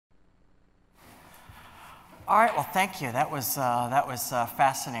All right, well, thank you. That was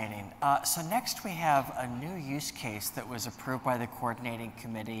fascinating. So next we have a new use case that was approved by the coordinating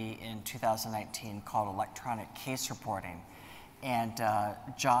committee in 2019 called electronic case reporting. And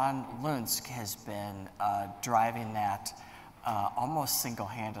John Loonsk has been driving that almost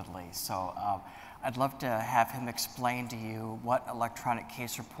single-handedly. So I'd love to have him explain to you what electronic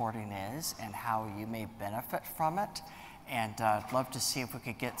case reporting is and how you may benefit from it. And I'd love to see if we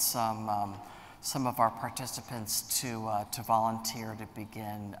could get some of our participants to volunteer to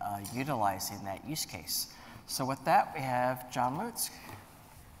begin utilizing that use case. So with that, we have John Loonsk.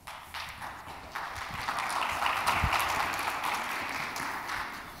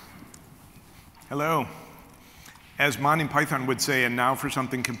 Hello. As Monty Python would say, and now for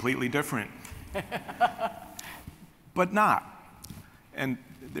something completely different. But not. And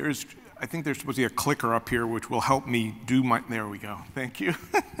I think there's supposed to be a clicker up here which will help me do there we go, thank you.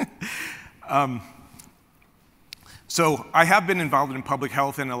 So I have been involved in public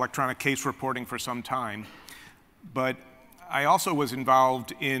health and electronic case reporting for some time, but I also was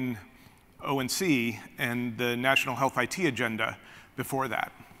involved in ONC and the National Health IT Agenda before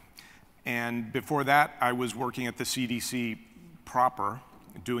that. And before that, I was working at the CDC proper,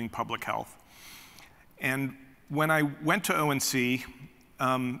 doing public health. And when I went to ONC,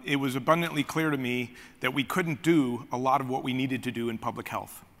 it was abundantly clear to me that we couldn't do a lot of what we needed to do in public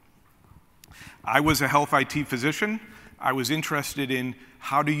health. I was a health IT physician. I was interested in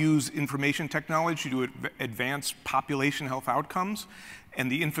how to use information technology to advance population health outcomes,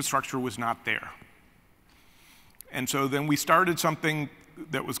 and the infrastructure was not there. And so then we started something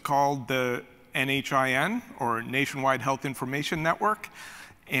that was called the NHIN, or Nationwide Health Information Network.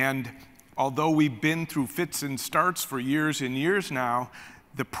 And although we've been through fits and starts for years and years now,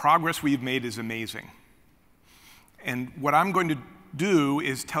 the progress we've made is amazing. And what I'm going to do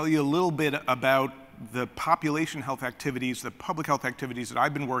is tell you a little bit about the population health activities, the public health activities that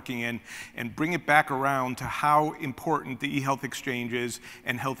I've been working in, and bring it back around to how important the eHealth exchanges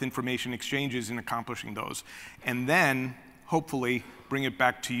and health information exchanges in accomplishing those. And then, hopefully, bring it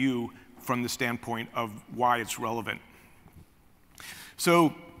back to you from the standpoint of why it's relevant.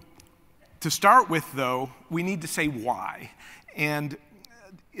 So, to start with, though, we need to say why. And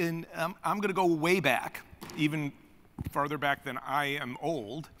I'm going to go way back, even farther back than I am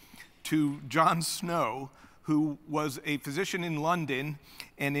old, to John Snow, who was a physician in London,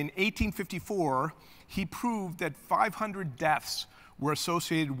 and in 1854, he proved that 500 deaths were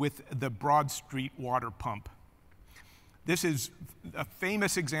associated with the Broad Street water pump. This is a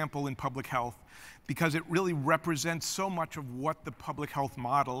famous example in public health because it really represents so much of what the public health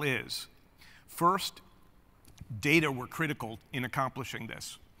model is. First, data were critical in accomplishing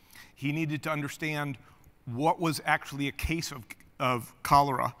this. He needed to understand what was actually a case of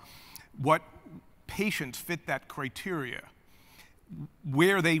cholera, what patients fit that criteria,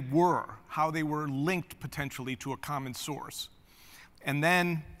 where they were, how they were linked potentially to a common source. And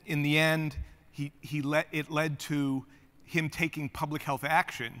then, in the end, it led to him taking public health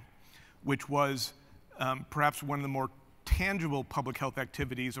action, which was perhaps one of the more tangible public health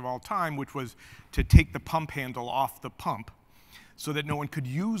activities of all time, which was to take the pump handle off the pump so that no one could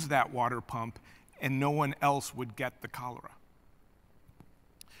use that water pump and no one else would get the cholera.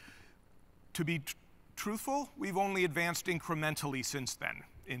 To be truthful, we've only advanced incrementally since then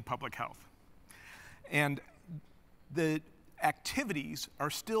in public health. And the activities are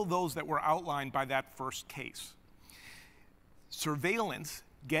still those that were outlined by that first case. Surveillance,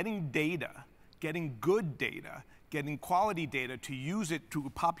 getting data, getting good data, getting quality data to use it to a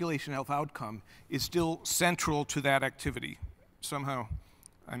population health outcome is still central to that activity. Somehow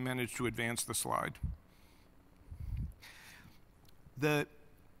I managed to advance the slide. The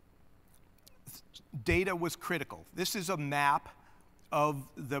data was critical. This is a map of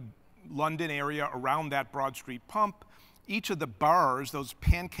the London area around that Broad Street pump. Each of the bars, those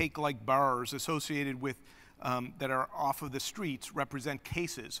pancake-like bars associated with that are off of the streets, represent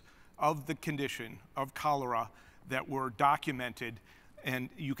cases of the condition of cholera that were documented, and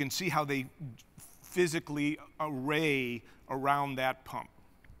you can see how they physically array around that pump.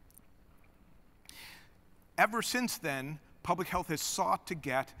 Ever since then, public health has sought to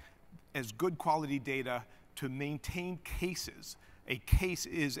get as good quality data to maintain cases. A case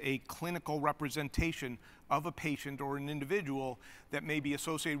is a clinical representation of a patient or an individual that may be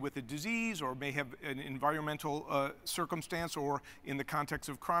associated with a disease or may have an environmental circumstance, or in the context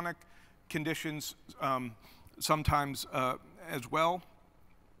of chronic conditions, sometimes as well.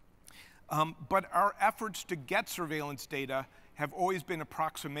 But our efforts to get surveillance data have always been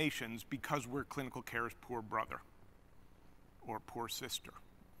approximations because we're clinical care's poor brother or poor sister.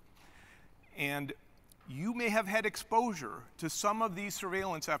 And you may have had exposure to some of these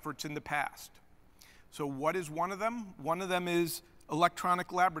surveillance efforts in the past. So what is one of them? One of them is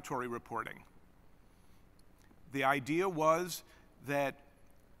electronic laboratory reporting. The idea was that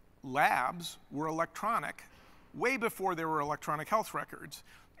labs were electronic way before there were electronic health records.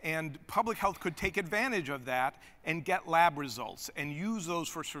 And public health could take advantage of that and get lab results and use those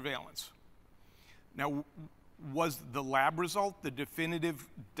for surveillance. Now, was the lab result the definitive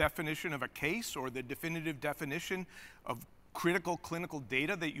definition of a case or the definitive definition of critical clinical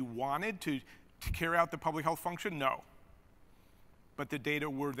data that you wanted to carry out the public health function? No. But the data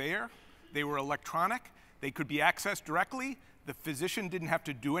were there. They were electronic. They could be accessed directly. The physician didn't have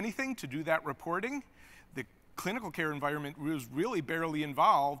to do anything to do that reporting. The clinical care environment was really barely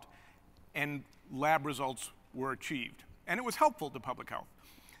involved, and lab results were achieved. And it was helpful to public health.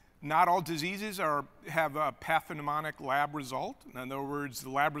 Not all diseases have a pathognomonic lab result. In other words, the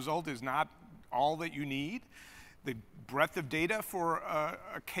lab result is not all that you need. The breadth of data for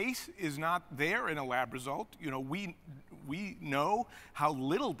a case is not there in a lab result. You know, we know how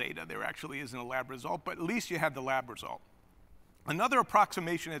little data there actually is in a lab result, but at least you had the lab result. Another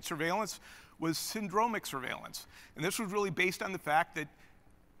approximation at surveillance was syndromic surveillance. And this was really based on the fact that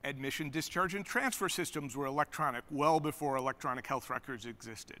admission, discharge, and transfer systems were electronic well before electronic health records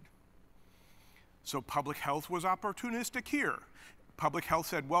existed. So public health was opportunistic here. Public health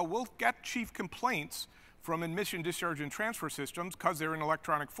said, well, we'll get chief complaints from admission, discharge, and transfer systems because they're in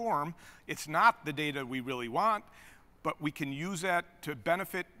electronic form. It's not the data we really want, but we can use that to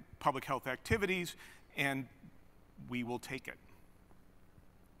benefit public health activities, and we will take it.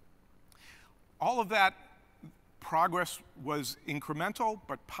 All of that progress was incremental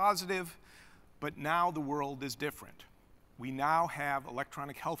but positive, but now the world is different. We now have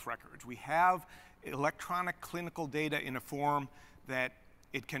electronic health records. We have electronic clinical data in a form that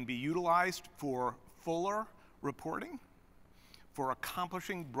it can be utilized for fuller reporting, for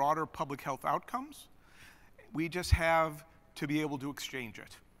accomplishing broader public health outcomes. We just have to be able to exchange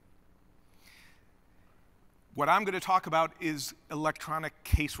it. What I'm going to talk about is electronic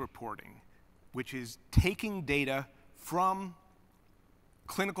case reporting, which is taking data from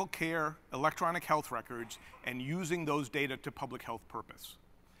clinical care, electronic health records, and using those data to public health purpose.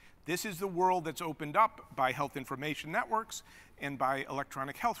 This is the world that's opened up by health information networks and by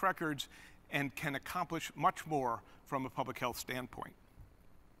electronic health records, and can accomplish much more from a public health standpoint.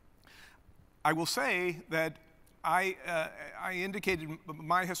 I will say that I indicated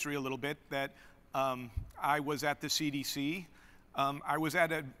my history a little bit, that I was at the CDC. I was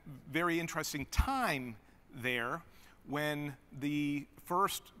at a very interesting time there when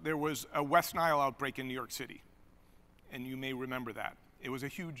there was a West Nile outbreak in New York City. And you may remember that. It was a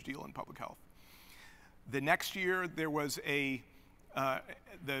huge deal in public health. The next year, there was the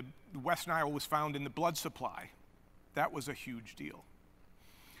West Nile was found in the blood supply. That was a huge deal.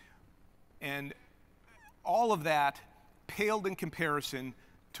 And all of that paled in comparison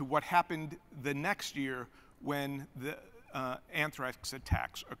to what happened the next year when the anthrax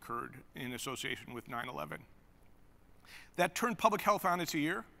attacks occurred in association with 9/11. That turned public health on its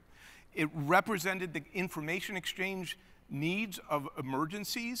ear. It represented the information exchange needs of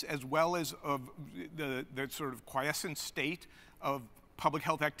emergencies as well as of the sort of quiescent state of public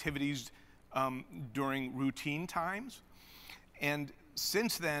health activities during routine times. And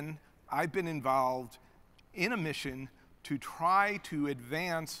since then, I've been involved in a mission to try to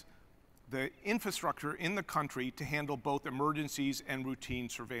advance the infrastructure in the country to handle both emergencies and routine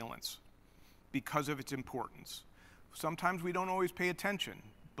surveillance because of its importance. Sometimes we don't always pay attention.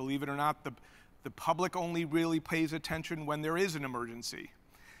 Believe it or not, the public only really pays attention when there is an emergency.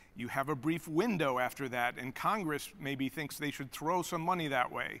 You have a brief window after that, and Congress maybe thinks they should throw some money that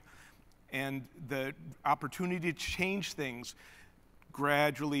way. And the opportunity to change things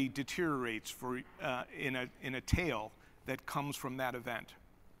gradually deteriorates in a tail that comes from that event.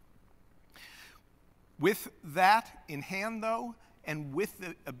 With that in hand, though, and with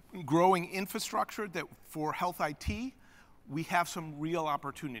the growing infrastructure for health IT, we have some real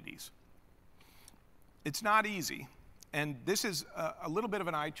opportunities. It's not easy, and this is a little bit of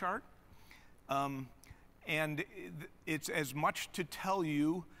an eye chart, and it's as much to tell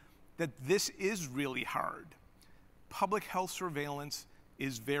you that this is really hard. Public health surveillance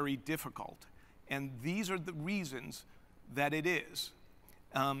is very difficult, and these are the reasons that it is,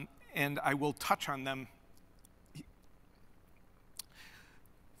 and I will touch on them.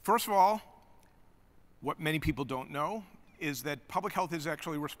 First of all, what many people don't know is that public health is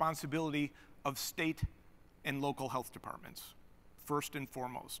actually a responsibility of state and local health departments, first and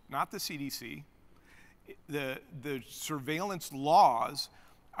foremost, not the CDC. The surveillance laws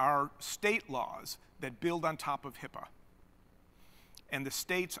are state laws that build on top of HIPAA. And the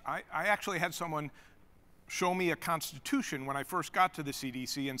states, I actually had someone show me a constitution when I first got to the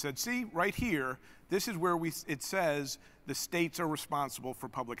CDC and said, see, right here, this is where it says the states are responsible for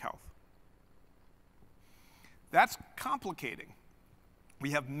public health. That's complicating.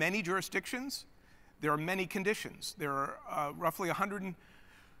 We have many jurisdictions. There are many conditions. There are roughly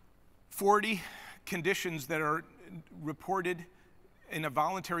 140 conditions that are reported in a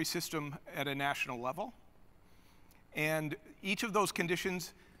voluntary system at a national level. And each of those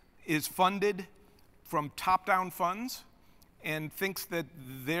conditions is funded from top-down funds and thinks that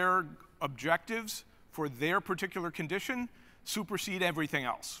their objectives for their particular condition supersede everything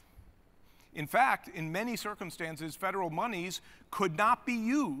else. In fact, in many circumstances, federal monies could not be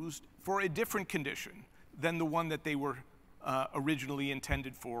used for a different condition than the one that they were originally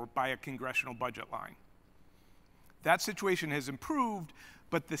intended for by a congressional budget line. That situation has improved,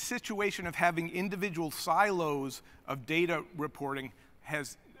 but the situation of having individual silos of data reporting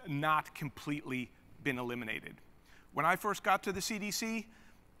has not completely been eliminated. When I first got to the CDC,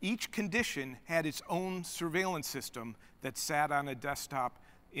 each condition had its own surveillance system that sat on a desktop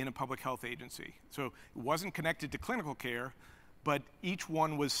in a public health agency. So it wasn't connected to clinical care, but each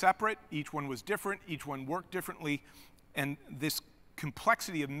one was separate, each one was different, each one worked differently, and this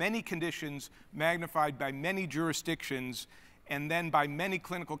complexity of many conditions magnified by many jurisdictions and then by many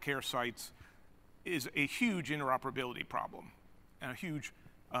clinical care sites is a huge interoperability problem and a huge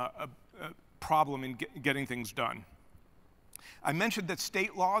problem in getting things done. I mentioned that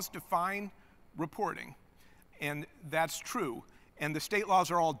state laws define reporting, and that's true, and the state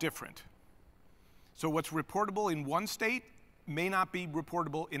laws are all different. So what's reportable in one state may not be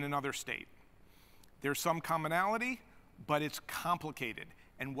reportable in another state. There's some commonality, but it's complicated.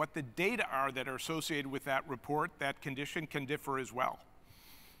 And what the data are that are associated with that report, that condition, can differ as well.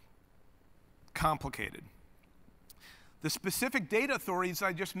 Complicated. The specific data authorities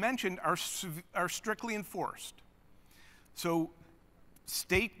I just mentioned are strictly enforced. So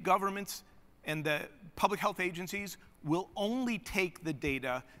state governments and the public health agencies will only take the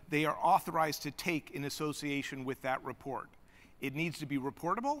data they are authorized to take in association with that report. It needs to be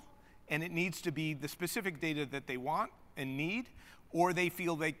reportable, and it needs to be the specific data that they want and need, or they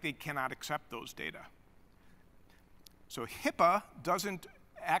feel like they cannot accept those data. So HIPAA doesn't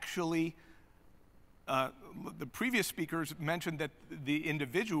actually, the previous speakers mentioned that the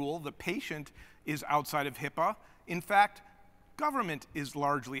individual, the patient, is outside of HIPAA. In fact, government is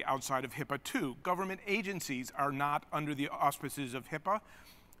largely outside of HIPAA too. Government agencies are not under the auspices of HIPAA,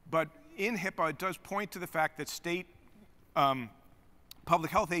 but in HIPAA it does point to the fact that state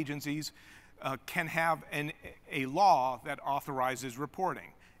public health agencies can have a law that authorizes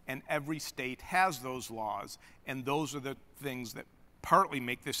reporting, and every state has those laws, and those are the things that partly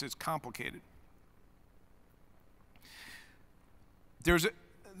make this as complicated. There's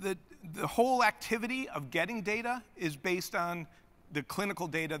the whole activity of getting data is based on the clinical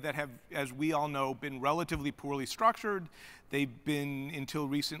data that have, as we all know, been relatively poorly structured. They've been, until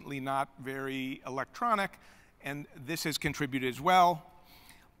recently, not very electronic, and this has contributed as well.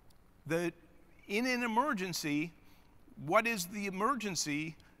 In an emergency, what is the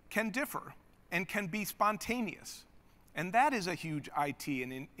emergency can differ and can be spontaneous. And that is a huge IT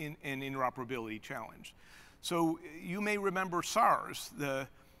and interoperability challenge. So you may remember SARS, the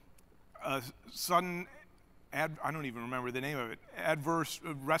sudden, I don't even remember the name of it, adverse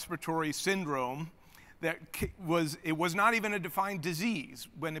respiratory syndrome that it was not even a defined disease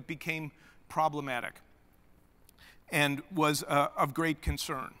when it became problematic and was of great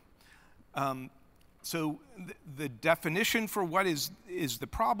concern. So the definition for what is the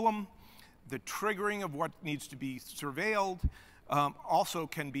problem, the triggering of what needs to be surveilled, also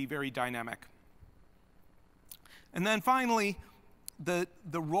can be very dynamic. And then finally, the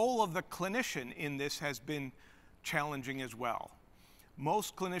role of the clinician in this has been challenging as well.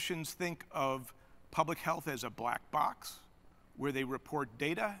 Most clinicians think of public health as a black box where they report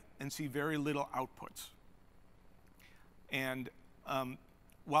data and see very little outputs. And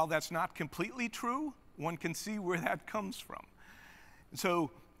while that's not completely true, one can see where that comes from.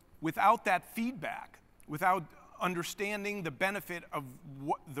 So without that feedback, without understanding the benefit of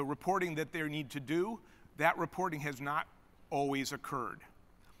what the reporting that they need to do, that reporting has not always occurred.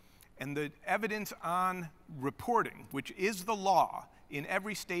 And the evidence on reporting, which is the law in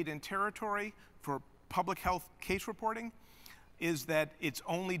every state and territory for public health case reporting, is that it's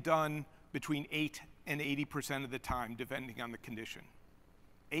only done between 8 and 80% of the time, depending on the condition.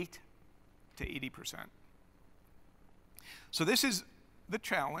 8 to 80%. So this is the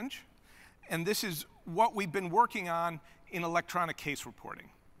challenge, and this is what we've been working on in electronic case reporting.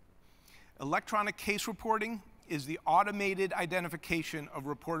 Electronic case reporting is the automated identification of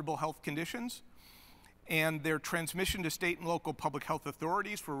reportable health conditions and their transmission to state and local public health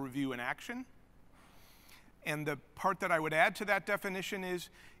authorities for review and action. And the part that I would add to that definition is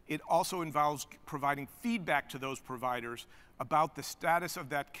it also involves providing feedback to those providers about the status of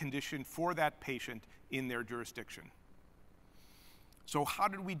that condition for that patient in their jurisdiction. So how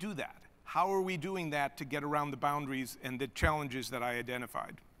did we do that? How are we doing that to get around the boundaries and the challenges that I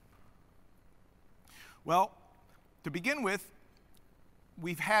identified? Well, to begin with,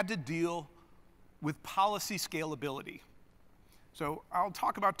 we've had to deal with policy scalability. So I'll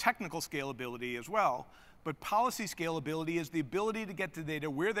talk about technical scalability as well, but policy scalability is the ability to get the data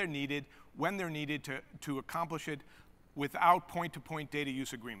where they're needed, when they're needed to accomplish it without point-to-point data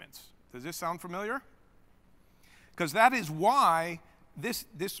use agreements. Does this sound familiar? Because that is why this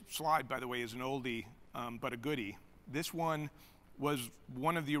slide, by the way, is an oldie, but a goodie. This one was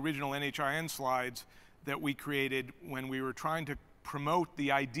one of the original NHIN slides that we created when we were trying to promote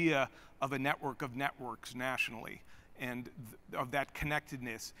the idea of a network of networks nationally and of that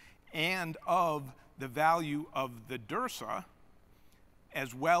connectedness and of the value of the DRSA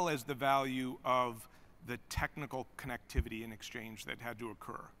as well as the value of the technical connectivity and exchange that had to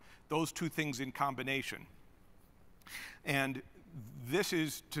occur. Those two things in combination. And this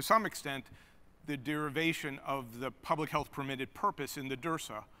is, to some extent, the derivation of the public health permitted purpose in the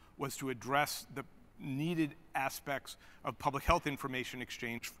DRSA was to address the needed aspects of public health information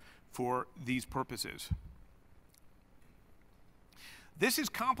exchange for these purposes. This is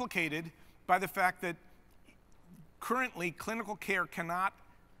complicated by the fact that currently clinical care cannot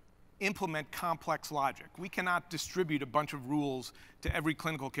implement complex logic. We cannot distribute a bunch of rules to every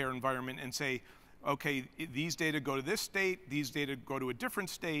clinical care environment and say, okay, these data go to this state, these data go to a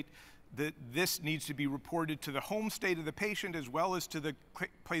different state, this needs to be reported to the home state of the patient as well as to the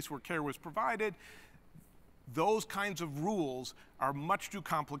place where care was provided. Those kinds of rules are much too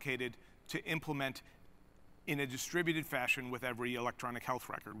complicated to implement in a distributed fashion with every electronic health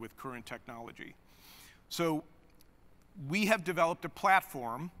record with current technology. So we have developed a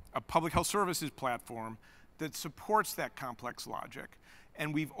platform, a public health services platform, that supports that complex logic.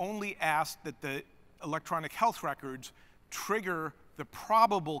 And we've only asked that the electronic health records trigger the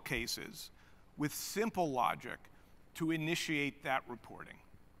probable cases with simple logic to initiate that reporting.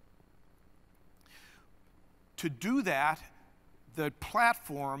 To do that, the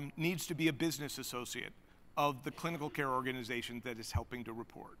platform needs to be a business associate of the clinical care organization that is helping to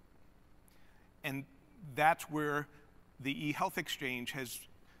report. And that's where the eHealth Exchange has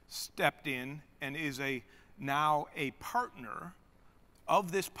stepped in and is now a partner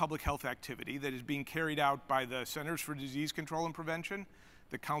of this public health activity that is being carried out by the Centers for Disease Control and Prevention,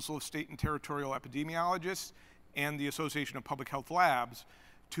 the Council of State and Territorial Epidemiologists, and the Association of Public Health Labs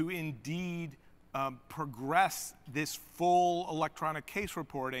to indeed progress this full electronic case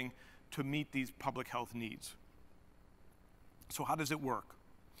reporting to meet these public health needs. So how does it work?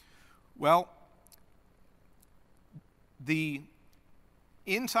 Well,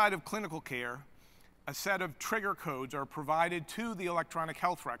 inside of clinical care, a set of trigger codes are provided to the electronic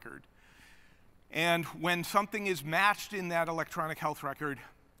health record. And when something is matched in that electronic health record,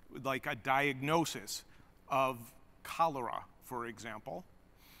 like a diagnosis of cholera, for example,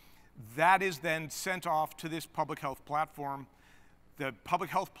 that is then sent off to this public health platform. The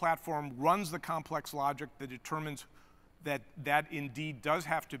public health platform runs the complex logic that determines that that indeed does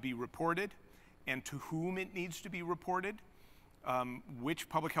have to be reported and to whom it needs to be reported, which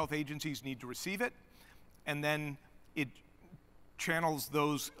public health agencies need to receive it, and then it channels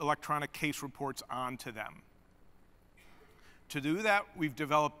those electronic case reports onto them. To do that, we've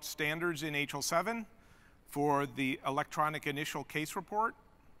developed standards in HL7 for the electronic initial case report,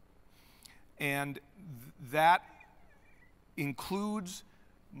 and that includes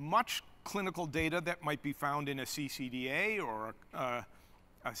much clinical data that might be found in a CCDA or a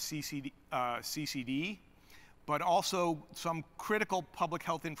CCD, but also some critical public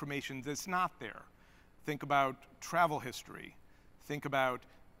health information that's not there. Think about travel history. Think about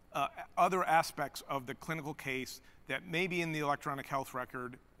other aspects of the clinical case that may be in the electronic health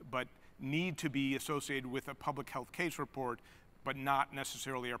record, but need to be associated with a public health case report, but not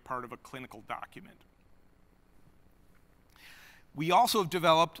necessarily are part of a clinical document. We also have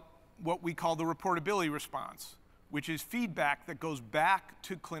developed what we call the reportability response, which is feedback that goes back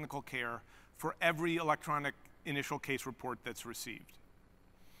to clinical care for every electronic initial case report that's received.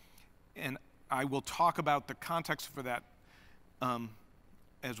 And I will talk about the context for that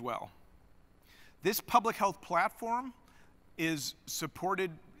as well. This public health platform is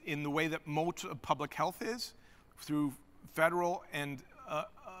supported in the way that most of public health is, through federal and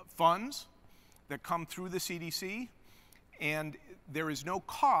funds that come through the CDC, and there is no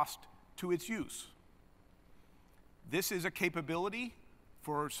cost to its use. This is a capability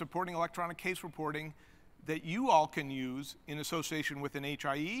for supporting electronic case reporting that you all can use in association with an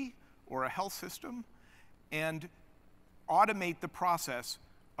HIE or a health system and automate the process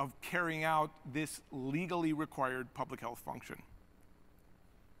of carrying out this legally required public health function.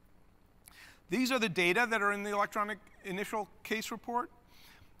 These are the data that are in the electronic initial case report.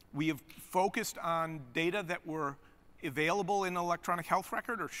 We have focused on data that were available in an electronic health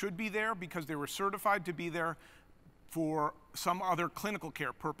record or should be there because they were certified to be there for some other clinical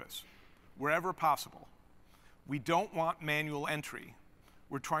care purpose, wherever possible. We don't want manual entry.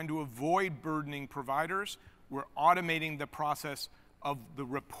 We're trying to avoid burdening providers. We're automating the process of the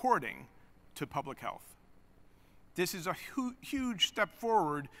reporting to public health. This is a huge step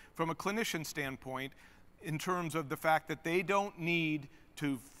forward from a clinician standpoint in terms of the fact that they don't need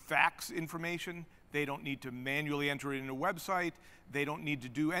to fax information, they don't need to manually enter it in a website, they don't need to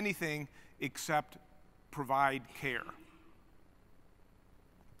do anything except provide care.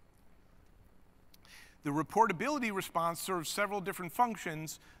 The reportability response serves several different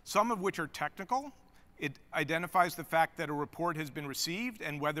functions, some of which are technical. It identifies the fact that a report has been received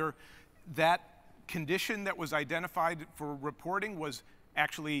and whether that condition that was identified for reporting was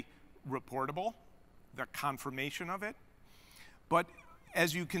actually reportable, the confirmation of it. But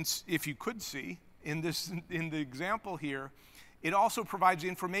as you can, if you could see in the example here, it also provides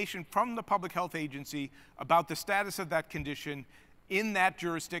information from the public health agency about the status of that condition in that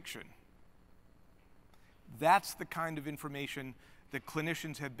jurisdiction. That's the kind of information that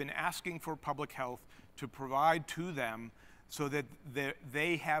clinicians have been asking for public health to provide to them so that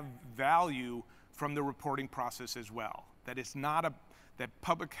they have value from the reporting process as well. That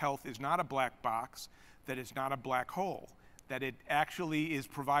public health is not a black box, that it's not a black hole, that it actually is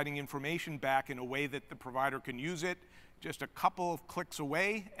providing information back in a way that the provider can use it just a couple of clicks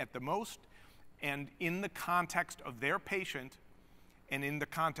away at the most, and in the context of their patient and in the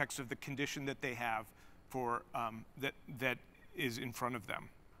context of the condition that they have for that is in front of them.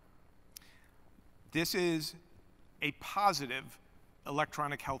 This is a positive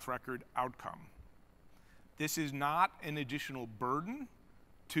electronic health record outcome. This is not an additional burden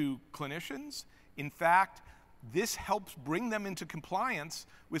to clinicians. In fact, this helps bring them into compliance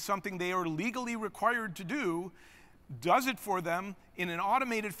with something they are legally required to do, does it for them in an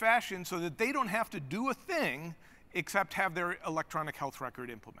automated fashion so that they don't have to do a thing except have their electronic health record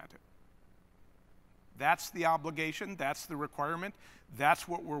implemented. That's the obligation, that's the requirement, that's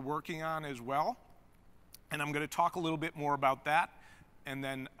what we're working on as well. And I'm going to talk a little bit more about that, and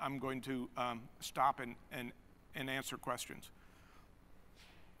then I'm going to stop and answer questions.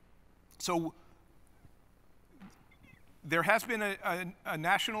 So there has been a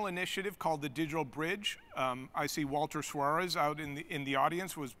national initiative called the Digital Bridge. I see Walter Suarez out in the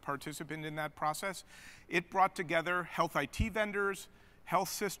audience was participant in that process. It brought together health IT vendors, health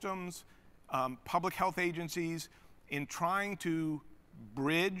systems, public health agencies in trying to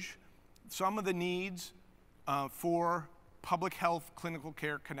bridge some of the needs for public health clinical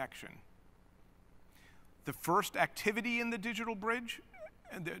care connection. The first activity in the Digital Bridge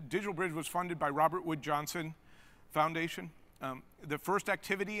was funded by Robert Wood Johnson Foundation. The first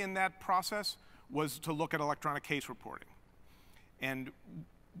activity in that process was to look at electronic case reporting. And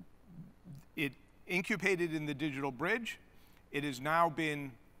it incubated in the Digital Bridge. It has now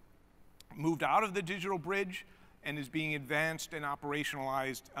been moved out of the Digital Bridge and is being advanced and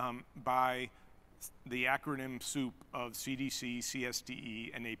operationalized by the acronym soup of CDC,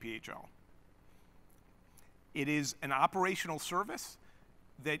 CSDE, and APHL. It is an operational service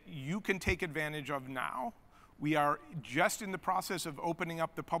that you can take advantage of now. We are just in the process of opening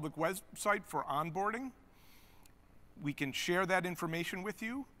up the public website for onboarding. We can share that information with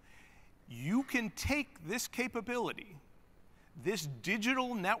you. You can take this capability, this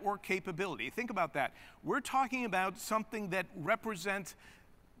digital network capability. Think about that. We're talking about something that represents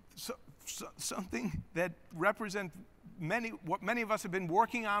what many of us have been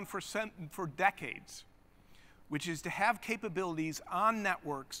working on for decades, which is to have capabilities on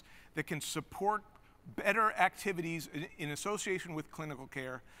networks that can support better activities in association with clinical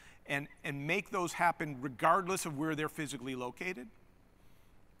care and make those happen regardless of where they're physically located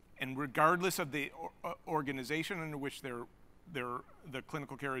and regardless of the organization under which the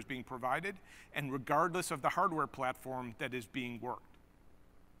clinical care is being provided and regardless of the hardware platform that is being worked.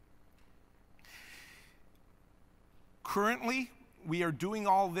 Currently, we are doing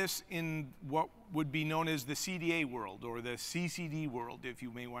all this in what would be known as the CDA world or the CCD world, if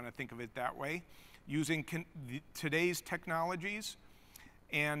you may want to think of it that way, using today's technologies.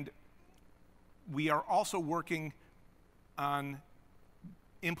 And we are also working on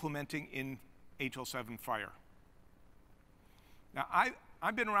implementing in HL7 Fire. Now,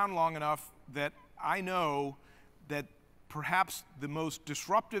 I've been around long enough that I know that perhaps the most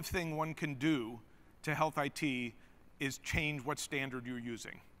disruptive thing one can do to health IT is change what standard you're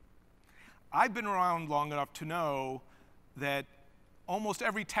using. I've been around long enough to know that almost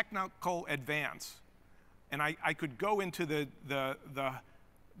every technical advance, and I could go into the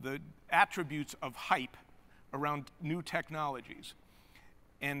attributes of hype around new technologies,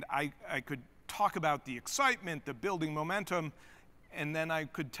 and I could talk about the excitement, the building momentum, and then I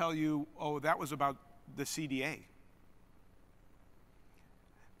could tell you, oh, that was about the CDA.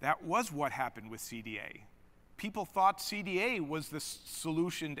 That was what happened with CDA. People thought CDA was the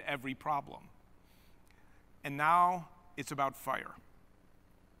solution to every problem. And now it's about fire.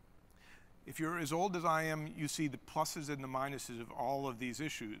 If you're as old as I am, you see the pluses and the minuses of all of these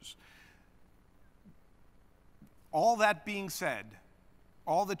issues. All that being said,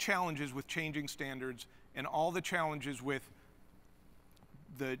 all the challenges with changing standards and all the challenges with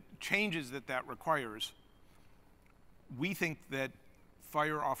the changes that requires, we think that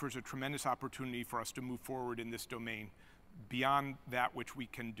fire offers a tremendous opportunity for us to move forward in this domain beyond that which we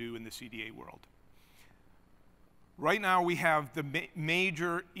can do in the CDA world. Right now, we have the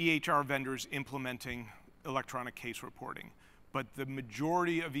major EHR vendors implementing electronic case reporting, but the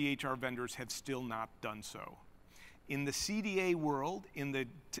majority of EHR vendors have still not done so. In the CDA world, in the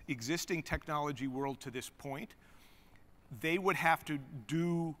existing technology world to this point, they would have to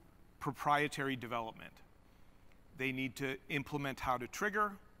do proprietary development. They need to implement how to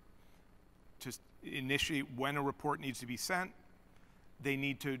trigger, to initiate when a report needs to be sent. They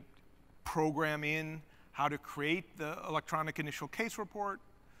need to program in how to create the electronic initial case report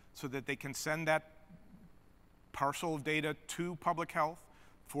so that they can send that parcel of data to public health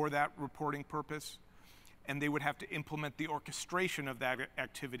for that reporting purpose. And they would have to implement the orchestration of that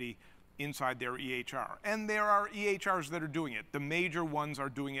activity inside their EHR. And there are EHRs that are doing it. The major ones are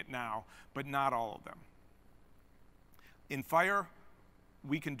doing it now, but not all of them. In Fire,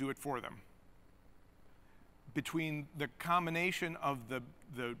 we can do it for them. Between the combination of the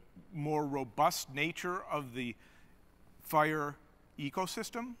more robust nature of the Fire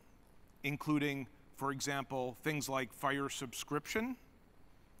ecosystem, including, for example, things like Fire subscription,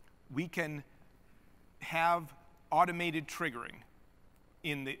 we can have automated triggering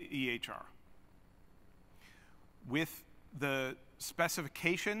in the EHR. With the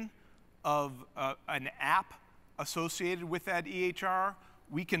specification of an app associated with that EHR,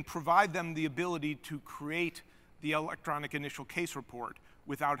 we can provide them the ability to create the electronic initial case report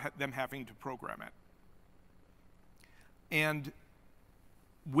without them having to program it. And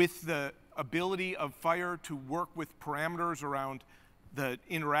with the ability of Fire to work with parameters around the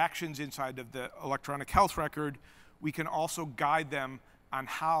interactions inside of the electronic health record, we can also guide them on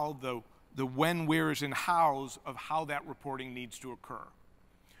how the when, wheres, and hows of how that reporting needs to occur.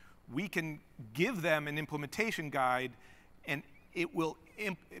 We can give them an implementation guide, and it will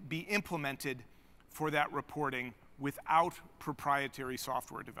be implemented for that reporting without proprietary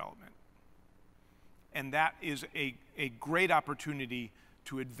software development. And that is a great opportunity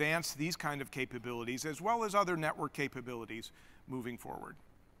to advance these kind of capabilities as well as other network capabilities moving forward.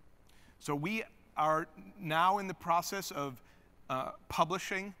 So we are now in the process of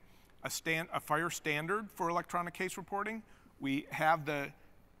publishing a Fire standard for electronic case reporting. We have the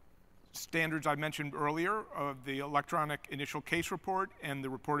standards I mentioned earlier of the electronic initial case report and the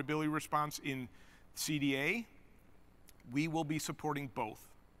reportability response in CDA. We will be supporting both.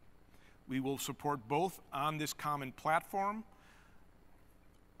 We will support both on this common platform.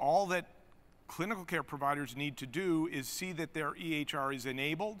 All that clinical care providers need to do is see that their EHR is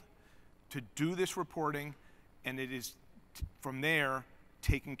enabled to do this reporting, and it is from there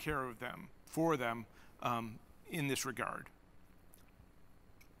taking care of them, for them, in this regard.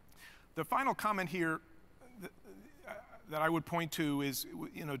 The final comment here that I would point to is,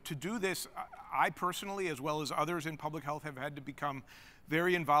 to do this, I personally, as well as others in public health, have had to become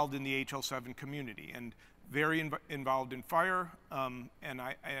very involved in the HL7 community and very involved in Fire. And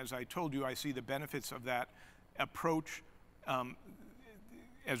as I told you, I see the benefits of that approach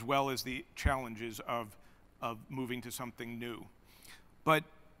as well as the challenges of moving to something new. But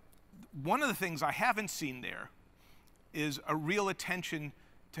one of the things I haven't seen there is a real attention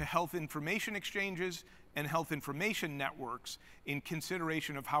to health information exchanges and health information networks in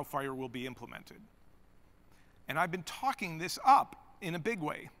consideration of how Fire will be implemented. And I've been talking this up in a big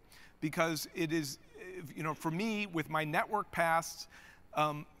way because it is, for me, with my network pasts,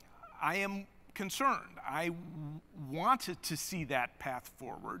 I am concerned. I wanted to see that path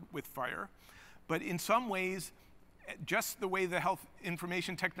forward with fire, but in some ways, just the way the health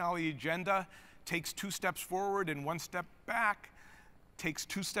information technology agenda takes 2 steps forward and 1 step back, takes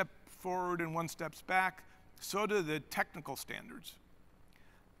 2 steps forward and 1 step back, so do the technical standards.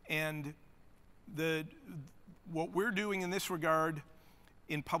 And what we're doing in this regard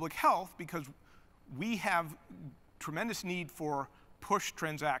in public health, because we have tremendous need for push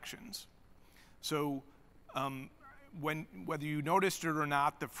transactions. So whether you noticed it or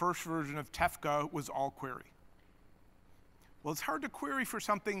not, the first version of TEFCA was all query. Well, it's hard to query for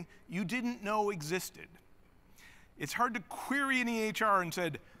something you didn't know existed. It's hard to query an EHR and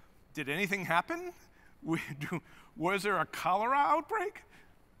said, did anything happen? Was there a cholera outbreak?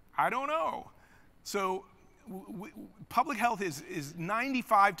 I don't know. So public health is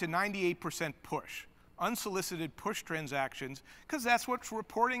 95 to 98% push, unsolicited push transactions, because that's what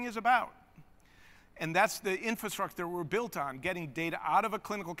reporting is about. And that's the infrastructure we're built on, getting data out of a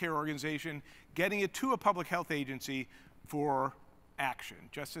clinical care organization, getting it to a public health agency for action,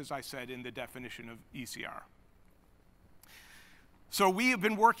 just as I said in the definition of ECR. So we have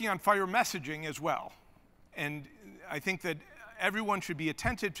been working on fire messaging as well. And I think that everyone should be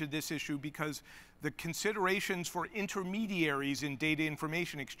attentive to this issue because the considerations for intermediaries in data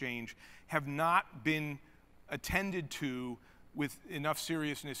information exchange have not been attended to with enough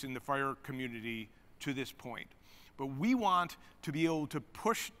seriousness in the fire community to this point. But we want to be able to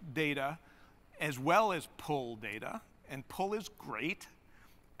push data as well as pull data. And pull is great,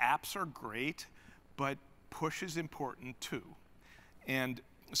 apps are great, but push is important too. And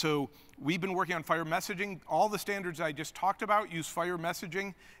so we've been working on fire messaging. All the standards I just talked about use fire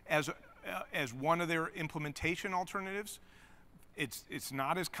messaging as one of their implementation alternatives. It's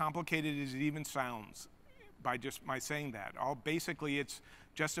not as complicated as it even sounds by saying that. Basically, it's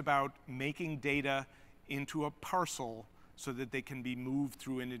just about making data into a parcel so that they can be moved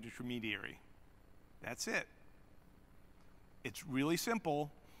through an intermediary. That's it. It's really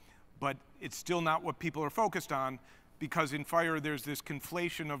simple, but it's still not what people are focused on because in fire there's this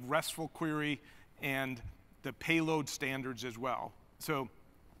conflation of RESTful query and the payload standards as well. So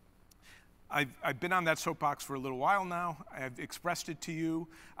I've been on that soapbox for a little while now. I've expressed it to you.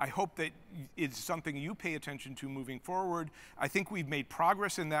 I hope that it's something you pay attention to moving forward. I think we've made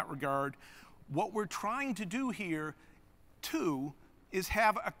progress in that regard. What we're trying to do here, too, is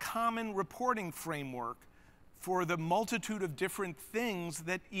have a common reporting framework for the multitude of different things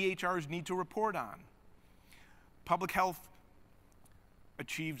that EHRs need to report on. Public health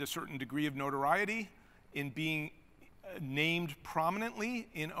achieved a certain degree of notoriety in being named prominently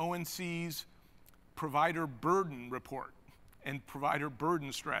in ONC's provider burden report and provider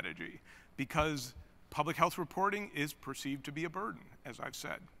burden strategy because public health reporting is perceived to be a burden, as I've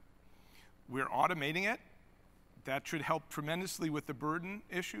said. We're automating it. That should help tremendously with the burden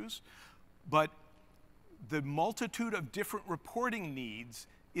issues, but the multitude of different reporting needs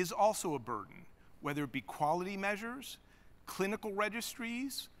is also a burden, whether it be quality measures, clinical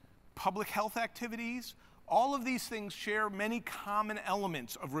registries, public health activities. All of these things share many common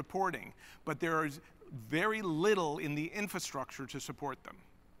elements of reporting, but there is very little in the infrastructure to support them.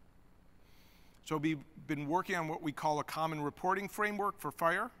 So we've been working on what we call a common reporting framework for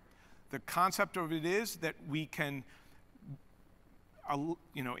fire. The concept of it is that we can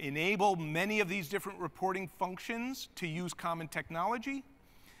enable many of these different reporting functions to use common technology,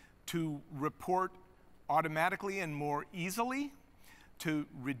 to report automatically and more easily, to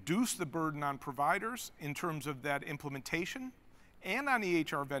reduce the burden on providers in terms of that implementation, and on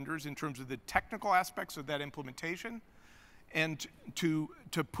EHR vendors in terms of the technical aspects of that implementation, and to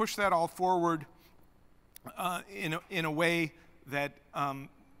push that all forward in a way that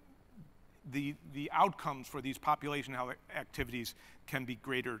the outcomes for these population health activities can be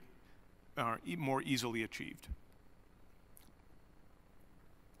greater, more easily achieved.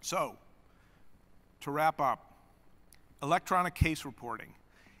 So, to wrap up, electronic case reporting.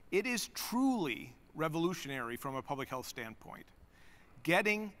 It is truly revolutionary from a public health standpoint.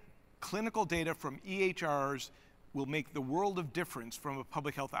 Getting clinical data from EHRs will make the world of difference from a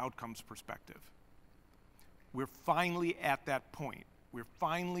public health outcomes perspective. We're finally at that point. We're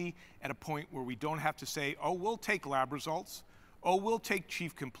finally at a point where we don't have to say, oh, we'll take lab results, oh, we'll take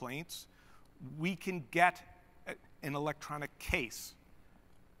chief complaints. We can get an electronic case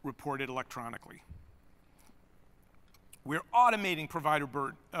reported electronically. We're automating provider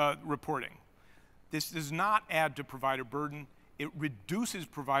reporting. This does not add to provider burden. It reduces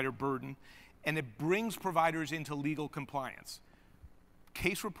provider burden, and it brings providers into legal compliance.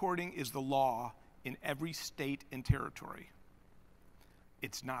 Case reporting is the law in every state and territory.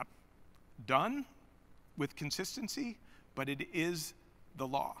 It's not done with consistency, but it is the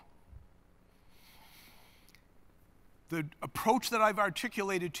law. The approach that I've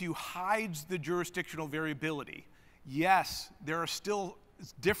articulated to you hides the jurisdictional variability. Yes, there are still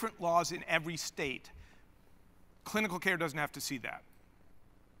different laws in every state. Clinical care doesn't have to see that.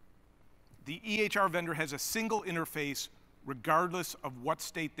 The EHR vendor has a single interface regardless of what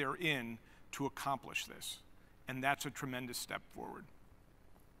state they're in to accomplish this, and that's a tremendous step forward.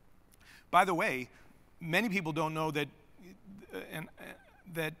 By the way, many people don't know that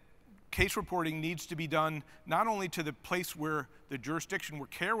case reporting needs to be done not only to the place where the jurisdiction where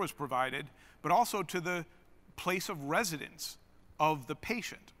care was provided, but also to the place of residence of the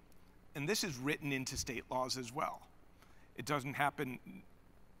patient. And this is written into state laws as well. It doesn't happen,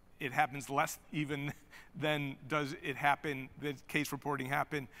 it happens less even than does it happen, the case reporting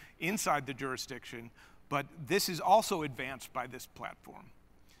happen inside the jurisdiction, but this is also advanced by this platform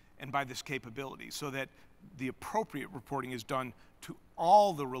and by this capability so that the appropriate reporting is done to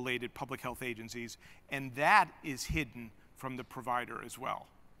all the related public health agencies, and that is hidden from the provider as well.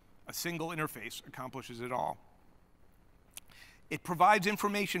 A single interface accomplishes it all. It provides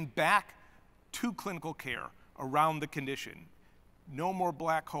information back to clinical care around the condition. No more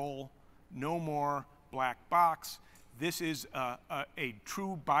black hole, no more black box. This is a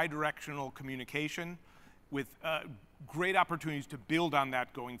true bidirectional communication with great opportunities to build on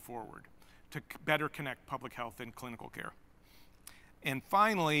that going forward, to better connect public health and clinical care. And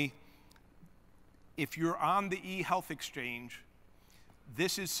finally, if you're on the eHealth exchange,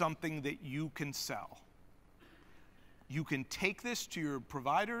 this is something that you can sell. You can take this to your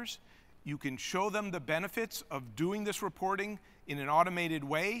providers, you can show them the benefits of doing this reporting in an automated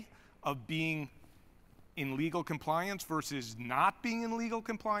way, of being in legal compliance versus not being in legal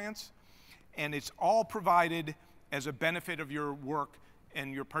compliance, and it's all provided as a benefit of your work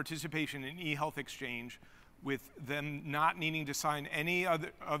and your participation in eHealth exchange, with them not needing to sign any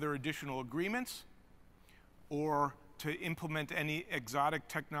other additional agreements or to implement any exotic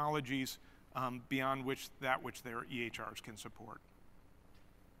technologies beyond which their EHRs can support.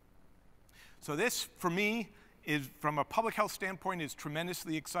 So this, for me, is, from a public health standpoint, is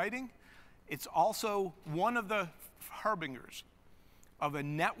tremendously exciting. It's also one of the harbingers of a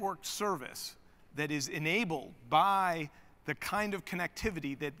networked service that is enabled by the kind of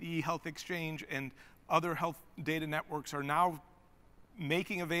connectivity that the eHealth exchange and other health data networks are now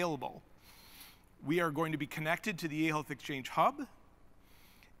making available. We are going to be connected to the eHealth exchange hub,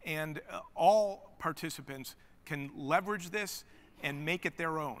 and all participants can leverage this and make it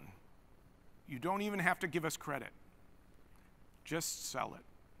their own. You don't even have to give us credit. Just sell it.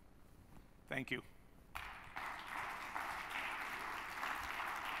 Thank you.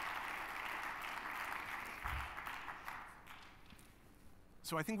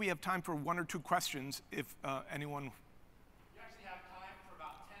 So I think we have time for one or two questions if anyone. You actually have time for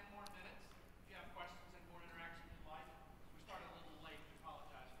about 10 more minutes. If you have questions and more interaction you'd like. We started a little late. We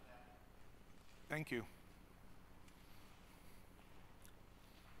apologize for that. Thank you.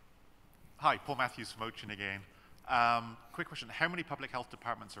 Hi, Paul Matthews from Ocean again. Quick question. How many public health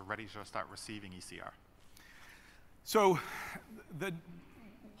departments are ready to start receiving ECR? So the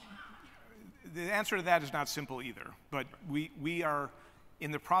answer to that is not simple either, but we are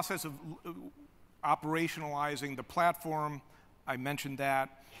in the process of operationalizing the platform. I mentioned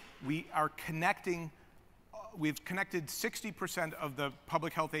that. We are connecting, we've connected 60% of the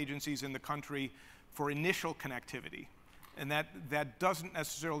public health agencies in the country for initial connectivity. And that doesn't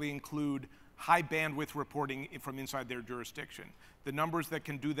necessarily include high bandwidth reporting from inside their jurisdiction. The numbers that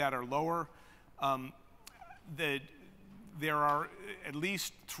can do that are lower. There are at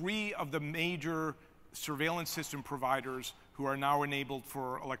least 3 of the major surveillance system providers who are now enabled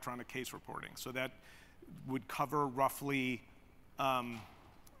for electronic case reporting. So that would cover roughly 30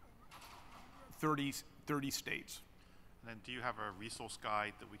 states. And then do you have a resource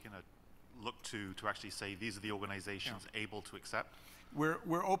guide that we can look to actually say these are the organizations able to accept?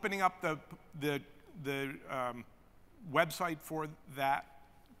 We're opening up the website for that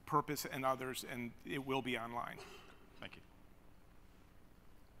purpose and others, and it will be online. Thank you.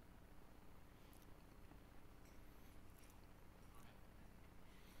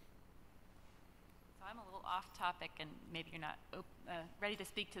 So I'm a little off topic, and maybe you're not ready to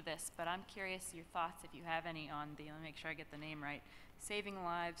speak to this, but I'm curious your thoughts, if you have any, on the, let me make sure I get the name right, Saving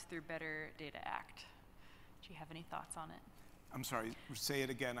Lives Through Better Data Act. Do you have any thoughts on it? I'm sorry, say it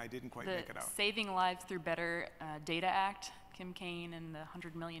again, I didn't quite make it out. Saving Lives Through Better Data Act, Kim Cain and the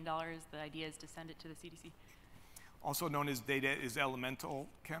 $100 million, the idea is to send it to the CDC. Also known as Data is Elemental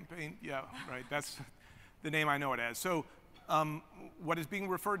campaign, yeah, right, that's the name I know it as. So What is being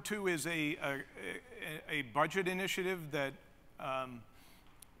referred to is a budget initiative that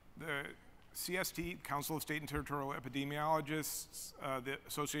the CST, Council of State and Territorial Epidemiologists, the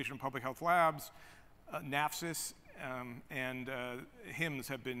Association of Public Health Labs, NAFSIS, and HIMSS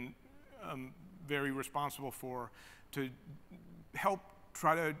have been very responsible for, to help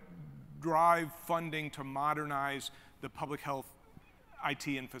try to drive funding to modernize the public health IT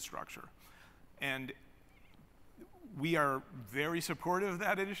infrastructure. And we are very supportive of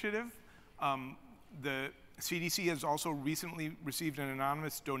that initiative. The CDC has also recently received an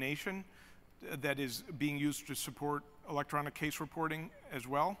anonymous donation that is being used to support electronic case reporting as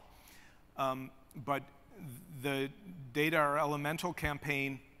well. But the Data Are Elemental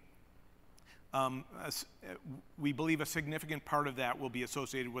campaign, we believe a significant part of that will be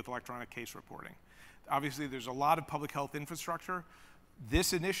associated with electronic case reporting. Obviously, there's a lot of public health infrastructure.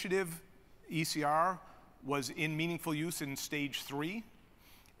 This initiative, ECR, was in meaningful use in stage 3,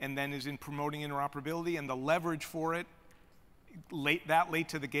 and then is in promoting interoperability, and the leverage for it, late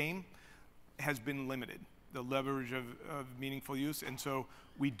to the game, has been limited, the leverage of meaningful use. And so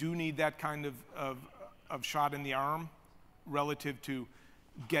we do need that kind of shot in the arm relative to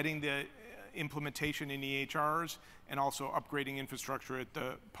getting the implementation in EHRs and also upgrading infrastructure at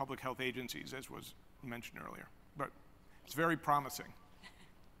the public health agencies, as was mentioned earlier. But it's very promising.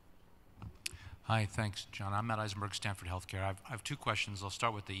 Hi, thanks, John. I'm Matt Eisenberg, Stanford Healthcare. I have 2 questions. I'll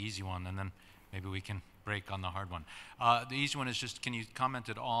start with the easy one, and then maybe we can break on the hard one. The easy one is just, can you comment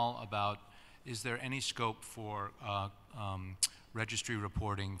at all about, is there any scope for registry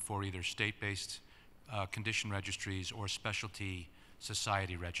reporting for either state-based condition registries or specialty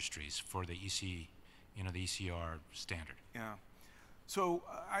society registries for the the ECR standard? Yeah. So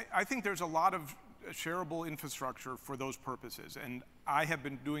I think there's a lot of shareable infrastructure for those purposes, and I have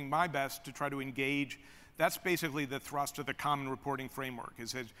been doing my best to try to engage. That's basically the thrust of the common reporting framework,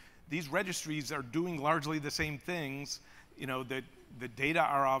 is that these registries are doing largely the same things. The data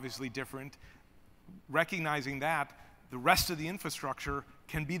are obviously different. Recognizing that, the rest of the infrastructure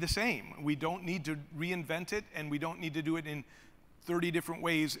can be the same. We don't need to reinvent it, and we don't need to do it in 30 different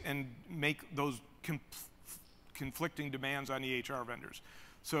ways and make those conflicting demands on EHR vendors.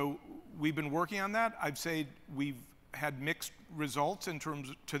 So we've been working on that. I'd say we've had mixed results in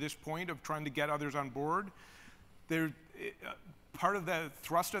terms, to this point, of trying to get others on board. Part of the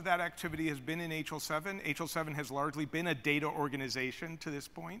thrust of that activity has been in HL7. HL7 has largely been a data organization to this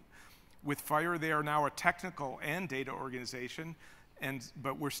point. With FHIR, they are now a technical and data organization,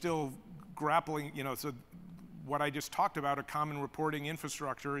 but we're still grappling, so what I just talked about, a common reporting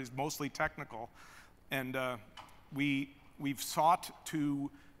infrastructure, is mostly technical. And we've sought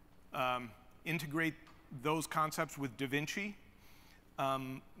to integrate those concepts with Da Vinci.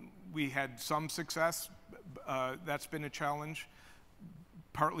 We had some success. That's been a challenge,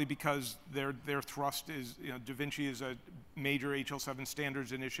 partly because their thrust is, Da Vinci is a major HL7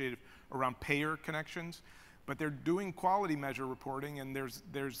 standards initiative around payer connections, but they're doing quality measure reporting, and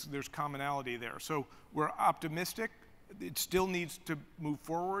there's commonality there. So we're optimistic. It still needs to move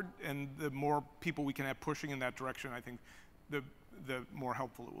forward, and the more people we can have pushing in that direction, I think the more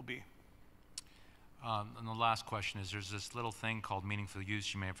helpful it will be. And the last question is, there's this little thing called meaningful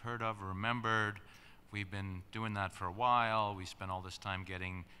use you may have heard of or remembered. We've been doing that for a while. We spent all this time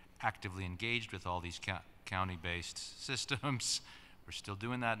getting actively engaged with all these county-based systems. We're still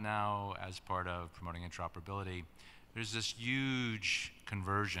doing that now as part of promoting interoperability. There's this huge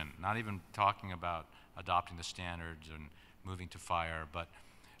conversion, not even talking about adopting the standards and moving to FHIR, but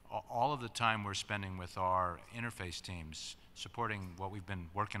all of the time we're spending with our interface teams supporting what we've been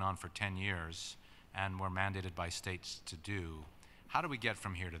working on for 10 years and we're mandated by states to do. How do we get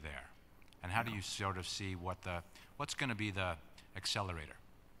from here to there? And how do you sort of see what's going to be the accelerator?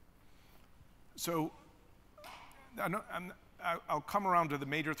 So I'll come around to the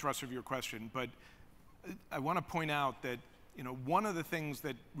major thrust of your question, but I want to point out that one of the things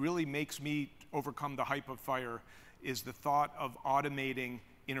that really makes me overcome the hype of FHIR is the thought of automating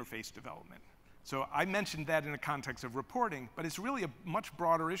interface development. So I mentioned that in the context of reporting, but it's really a much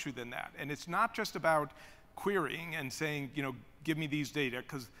broader issue than that. And it's not just about querying and saying, give me these data,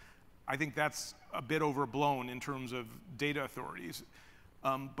 because I think that's a bit overblown in terms of data authorities.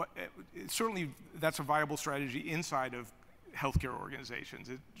 But certainly that's a viable strategy inside of healthcare organizations.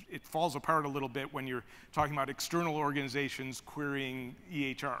 It falls apart a little bit when you're talking about external organizations querying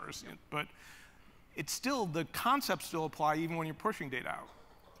EHRs. But it's still, the concepts still apply even when you're pushing data out.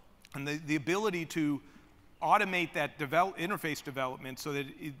 And the ability to automate that interface development so that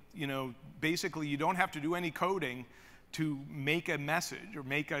basically you don't have to do any coding to make a message or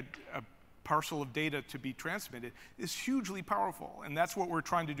make a parcel of data to be transmitted is hugely powerful. And that's what we're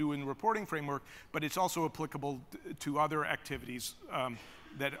trying to do in the reporting framework, but it's also applicable to other activities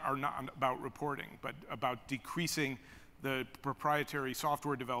that are not about reporting, but about decreasing the proprietary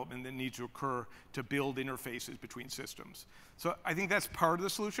software development that needs to occur to build interfaces between systems. So I think that's part of the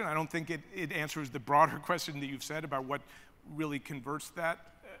solution. I don't think it answers the broader question that you've said about what really converts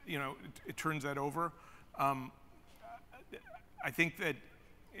that, it turns that over. I think that,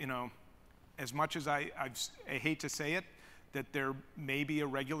 as much as I hate to say it, that there may be a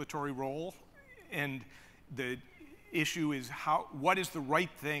regulatory role, and the issue is what is the right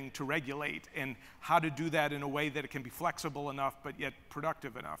thing to regulate, and how to do that in a way that it can be flexible enough but yet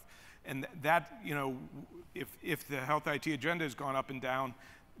productive enough. And that, if the health IT agenda has gone up and down,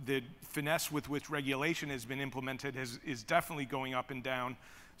 the finesse with which regulation has been implemented is definitely going up and down.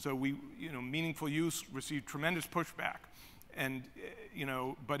 So meaningful use received tremendous pushback. And,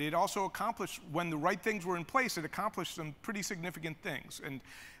 but it also accomplished, when the right things were in place, it accomplished some pretty significant things. And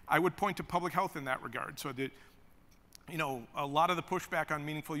I would point to public health in that regard. So that, a lot of the pushback on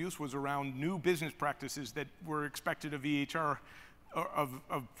meaningful use was around new business practices that were expected of EHR,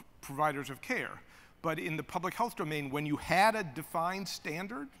 of providers of care. But in the public health domain, when you had a defined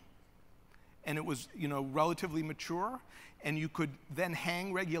standard, and it was, relatively mature, and you could then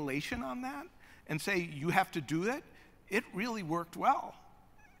hang regulation on that and say, you have to do it, it really worked well.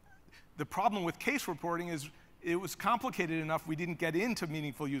 The problem with case reporting is it was complicated enough. We didn't get into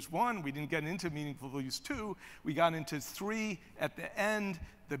meaningful use 1, we didn't get into meaningful use 2, we got into 3 at the end,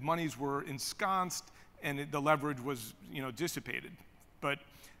 the monies were ensconced, and the leverage was, dissipated. But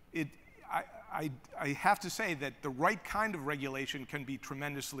I have to say that the right kind of regulation can be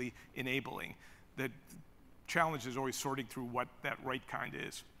tremendously enabling. The challenge is always sorting through what that right kind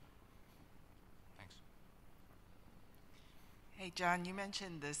is. Thanks. Hey, John, you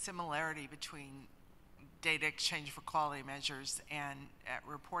mentioned the similarity between data exchange for quality measures and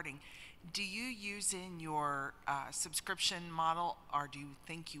reporting. Do you use in your subscription model, or do you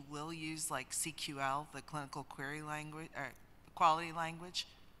think you will use like CQL, the clinical query language, quality language?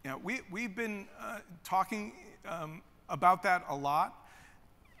 Yeah, we've been talking about that a lot.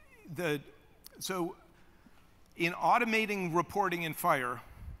 So in automating reporting in FHIR,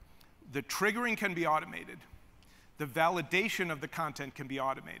 the triggering can be automated. The validation of the content can be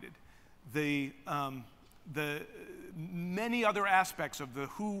automated. The many other aspects of the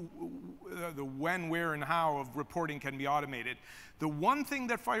who, the when, where, and how of reporting can be automated. The one thing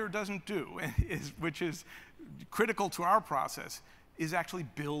that FHIR doesn't do, which is critical to our process, is actually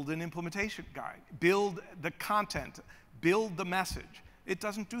build an implementation guide, build the content, build the message. It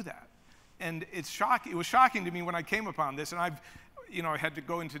doesn't do that. And it was shocking to me when I came upon this, and I had to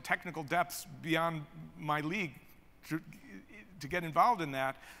go into technical depths beyond my league to get involved in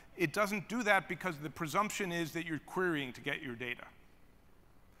that. It doesn't do that because the presumption is that you're querying to get your data.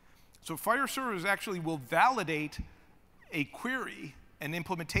 So FHIR servers actually will validate a query, an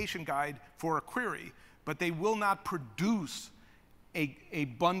implementation guide for a query, but they will not produce a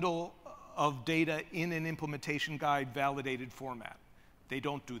bundle of data in an implementation guide validated format. They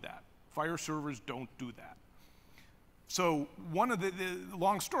don't do that. FHIR servers don't do that. So one of the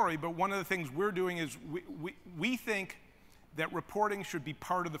long story, but one of the things we're doing is we think that reporting should be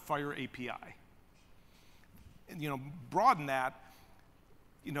part of the FHIR API. And, broaden that,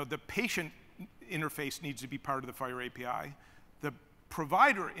 the patient interface needs to be part of the FHIR API. The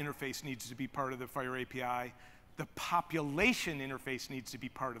provider interface needs to be part of the FHIR API. The population interface needs to be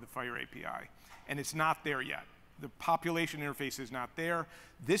part of the FHIR API. And it's not there yet. The population interface is not there.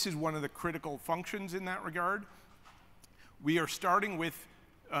 This is one of the critical functions in that regard. We are starting with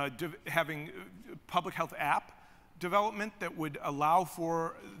having public health app development that would allow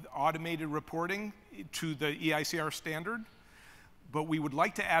for automated reporting to the EICR standard. But we would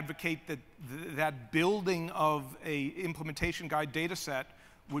like to advocate that that building of a implementation guide data set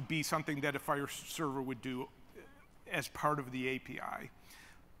would be something that a FHIR server would do as part of the API.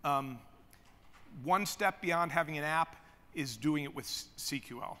 One step beyond having an app is doing it with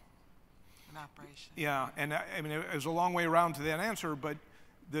CQL. An operation. Yeah, and I mean, it was a long way around to that answer, but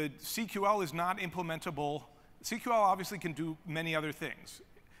the CQL is not implementable. CQL obviously can do many other things: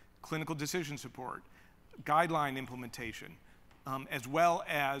 clinical decision support, guideline implementation, as well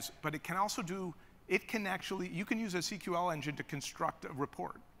as, but it can also do, it can actually, you can use a CQL engine to construct a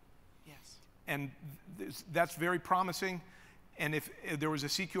report. Yes. And that's very promising. And if there was a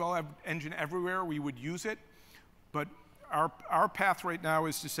CQL engine everywhere, we would use it. But our path right now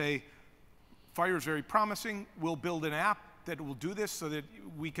is to say, FHIR is very promising. We'll build an app that will do this so that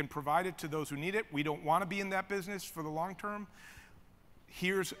we can provide it to those who need it. We don't want to be in that business for the long term.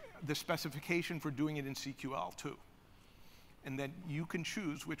 here's the specification for doing it in CQL too. And then you can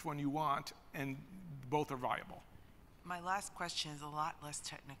choose which one you want, and both are viable. My last question is a lot less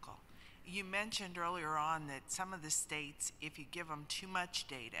technical. You mentioned earlier on that some of the states, if you give them too much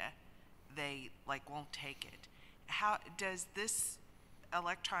data, they won't take it. How does this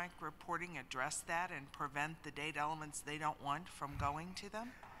electronic reporting address that and prevent the data elements they don't want from going to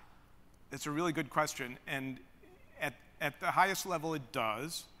them? It's a really good question, and at the highest level it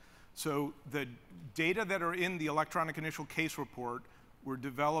does. So the data that are in the electronic initial case report were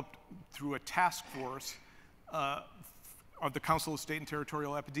developed through a task force of the Council of State and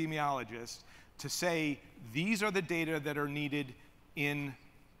Territorial Epidemiologists to say these are the data that are needed in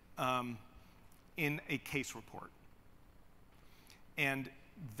a case report. And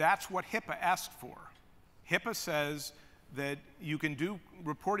that's what HIPAA asked for. HIPAA says that you can do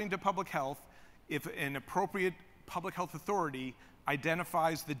reporting to public health if an appropriate public health authority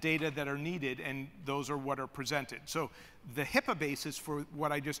identifies the data that are needed, and those are what are presented. So the HIPAA basis for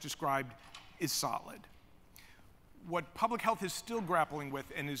what I just described is solid. What public health is still grappling with,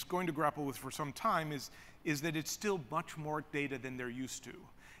 and is going to grapple with for some time, is that it's still much more data than they're used to.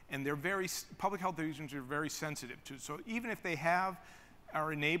 And public health agencies are very sensitive to. So even if they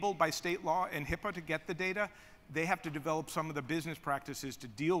are enabled by state law and HIPAA to get the data, they have to develop some of the business practices to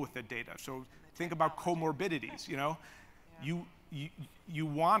deal with the data. So think about comorbidities, you know? Yeah. You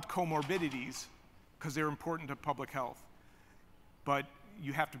want comorbidities because they're important to public health, but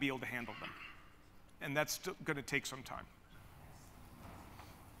you have to be able to handle them. And that's still going to take some time.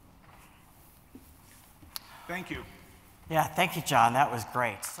 Thank you. Yeah, thank you, John. That was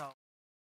great. So.